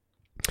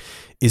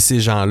 Et ces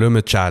gens-là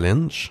me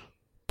challenge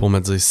pour me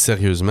dire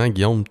sérieusement,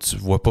 Guillaume, tu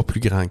vois pas plus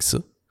grand que ça.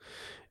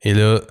 Et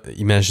là,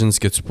 imagine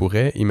ce que tu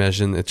pourrais,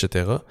 imagine,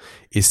 etc.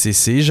 Et c'est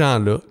ces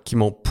gens-là qui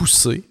m'ont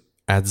poussé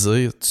à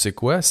dire, tu sais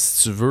quoi,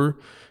 si tu veux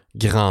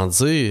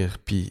grandir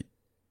puis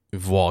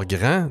voir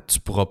grand,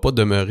 tu pourras pas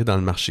demeurer dans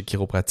le marché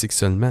chiropratique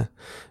seulement.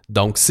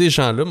 Donc, ces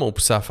gens-là m'ont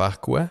poussé à faire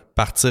quoi?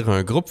 Partir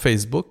un groupe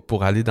Facebook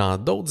pour aller dans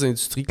d'autres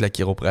industries que la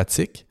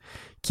chiropratique,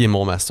 qui est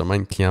mon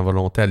mastermind client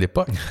volonté à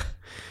l'époque.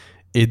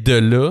 Et de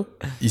là,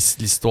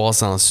 l'histoire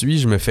s'ensuit,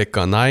 je me fais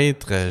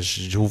connaître,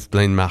 j'ouvre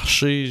plein de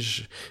marchés,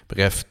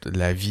 bref,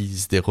 la vie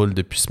se déroule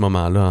depuis ce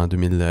moment-là, en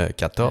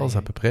 2014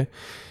 à peu près.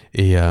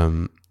 Et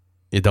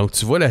donc,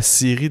 tu vois la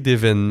série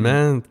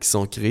d'événements qui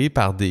sont créés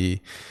par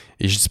des...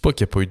 Et je dis pas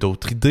qu'il n'y a pas eu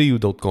d'autres idées ou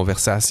d'autres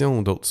conversations,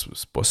 ou d'autres,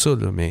 c'est pas ça,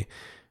 là, mais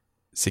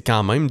c'est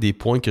quand même des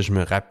points que je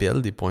me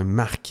rappelle, des points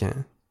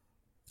marquants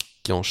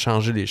qui ont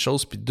changé les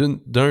choses, puis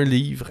d'un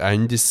livre à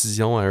une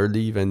décision, à un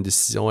livre, à une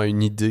décision, à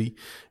une idée,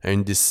 à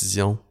une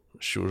décision.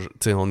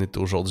 On est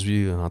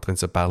aujourd'hui en train de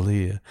se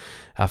parler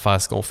à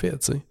faire ce qu'on fait,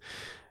 tu sais.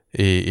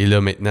 Et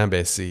là, maintenant,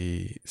 ben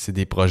c'est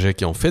des projets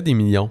qui ont fait des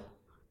millions,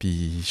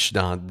 puis je suis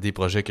dans des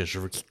projets que je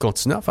veux qui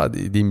continuent à faire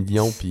des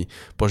millions, puis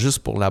pas juste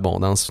pour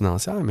l'abondance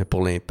financière, mais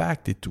pour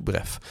l'impact et tout,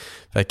 bref.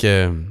 Fait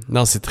que,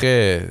 non, c'est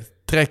très,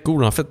 très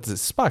cool. En fait, c'est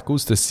super cool,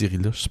 cette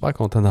série-là. Je suis super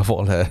content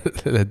d'avoir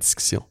la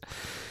discussion.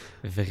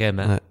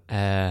 Vraiment. Ouais.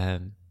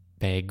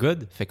 Ben,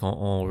 good. Fait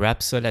qu'on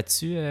wrap ça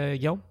là-dessus,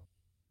 Guillaume?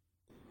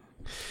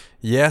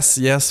 Yes.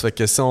 Fait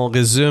que si on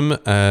résume,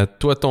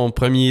 toi, ton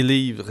premier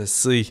livre,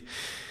 c'est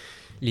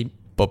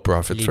pas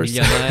Profit les First.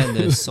 Les millionnaires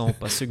ne sont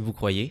pas ceux que vous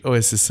croyez.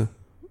 Oui, c'est ça.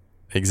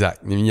 Exact.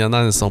 Les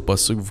millionnaires ne sont pas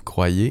ceux que vous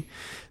croyez.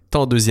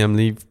 Ton deuxième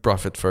livre,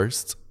 Profit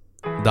First.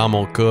 Dans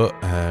mon cas,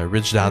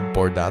 Rich Dad,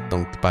 Poor Dad,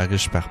 donc Père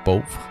riche, Père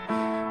pauvre,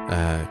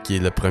 qui est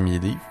le premier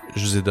livre.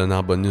 Je vous ai donné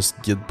en bonus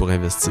guide pour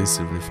investir si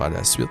vous voulez faire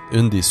la suite,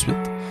 une des suites.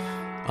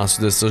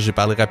 Ensuite de ça, j'ai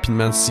parlé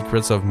rapidement de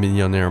Secrets of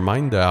Millionaire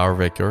Mind de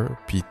Harv Eker,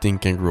 puis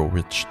Think and Grow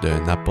Rich de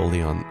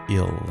Napoleon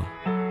Hill.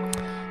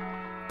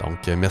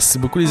 Donc, merci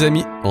beaucoup les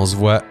amis. On se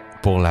voit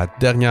pour la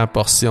dernière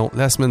portion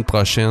la semaine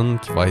prochaine,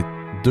 qui va être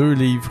 2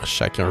 livres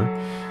chacun,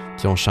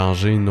 qui ont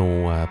changé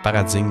nos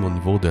paradigmes au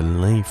niveau de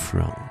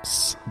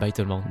l'influence. Bye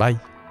tout le monde. Bye.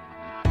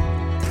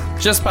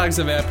 J'espère que vous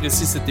avez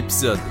apprécié cet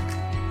épisode.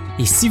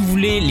 Et si vous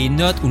voulez les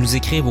notes ou nous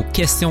écrire vos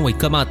questions et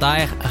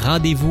commentaires,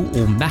 rendez-vous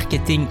au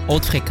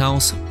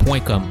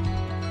marketinghautefréquence.com.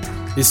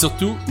 Et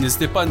surtout,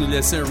 n'hésitez pas à nous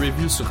laisser un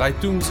review sur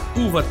iTunes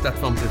ou votre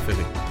plateforme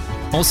préférée.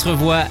 On se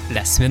revoit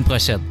la semaine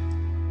prochaine.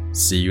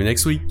 See you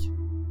next week!